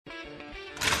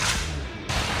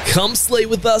Come slay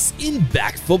with us in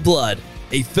Back 4 Blood,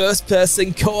 a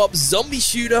first-person co-op zombie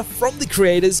shooter from the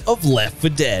creators of Left 4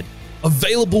 Dead.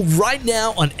 Available right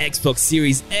now on Xbox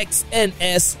Series X and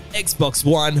S, Xbox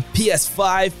One,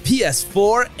 PS5,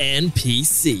 PS4, and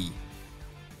PC.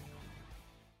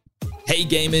 Hey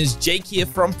gamers, Jake here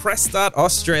from Press Start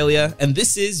Australia, and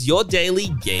this is your daily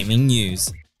gaming news.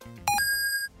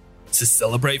 To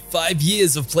celebrate 5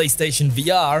 years of PlayStation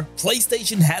VR,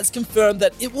 PlayStation has confirmed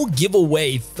that it will give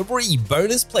away 3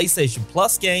 bonus PlayStation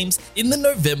Plus games in the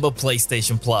November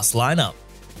PlayStation Plus lineup.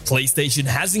 PlayStation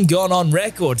hasn't gone on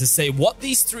record to say what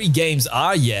these 3 games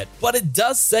are yet, but it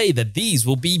does say that these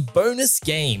will be bonus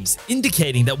games,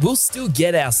 indicating that we'll still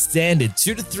get our standard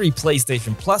 2 to 3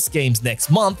 PlayStation Plus games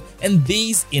next month, and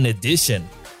these in addition.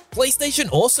 PlayStation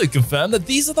also confirmed that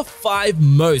these are the 5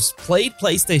 most played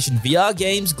PlayStation VR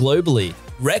games globally: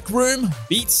 Rec Room,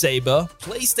 Beat Saber,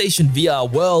 PlayStation VR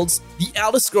Worlds, The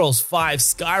Elder Scrolls V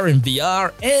Skyrim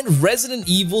VR, and Resident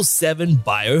Evil 7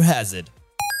 Biohazard.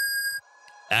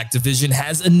 Activision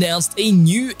has announced a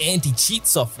new anti-cheat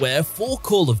software for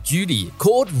Call of Duty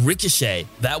called Ricochet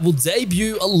that will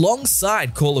debut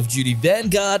alongside Call of Duty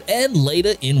Vanguard and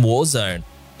later in Warzone.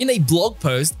 In a blog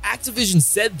post, Activision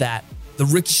said that the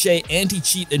Ricochet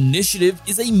anti-cheat initiative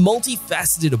is a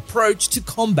multifaceted approach to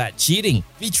combat cheating,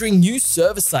 featuring new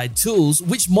server-side tools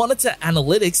which monitor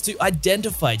analytics to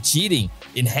identify cheating,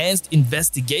 enhanced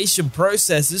investigation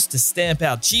processes to stamp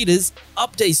out cheaters,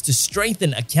 updates to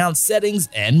strengthen account settings,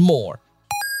 and more.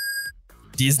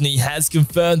 Disney has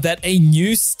confirmed that a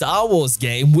new Star Wars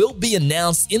game will be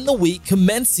announced in the week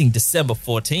commencing December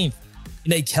 14th.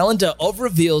 In a calendar of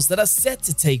reveals that are set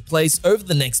to take place over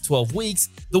the next 12 weeks,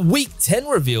 the Week 10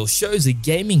 reveal shows a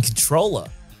gaming controller.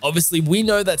 Obviously, we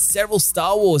know that several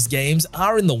Star Wars games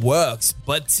are in the works,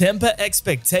 but temper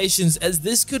expectations as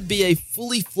this could be a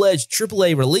fully fledged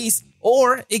AAA release,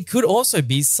 or it could also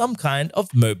be some kind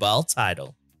of mobile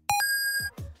title.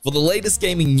 For the latest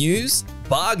gaming news,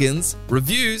 bargains,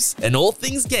 reviews, and all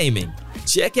things gaming,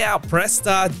 check out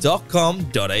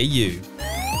pressstar.com.au.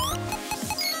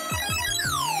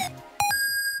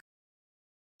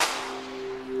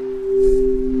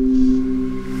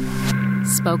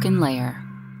 Spoken Layer.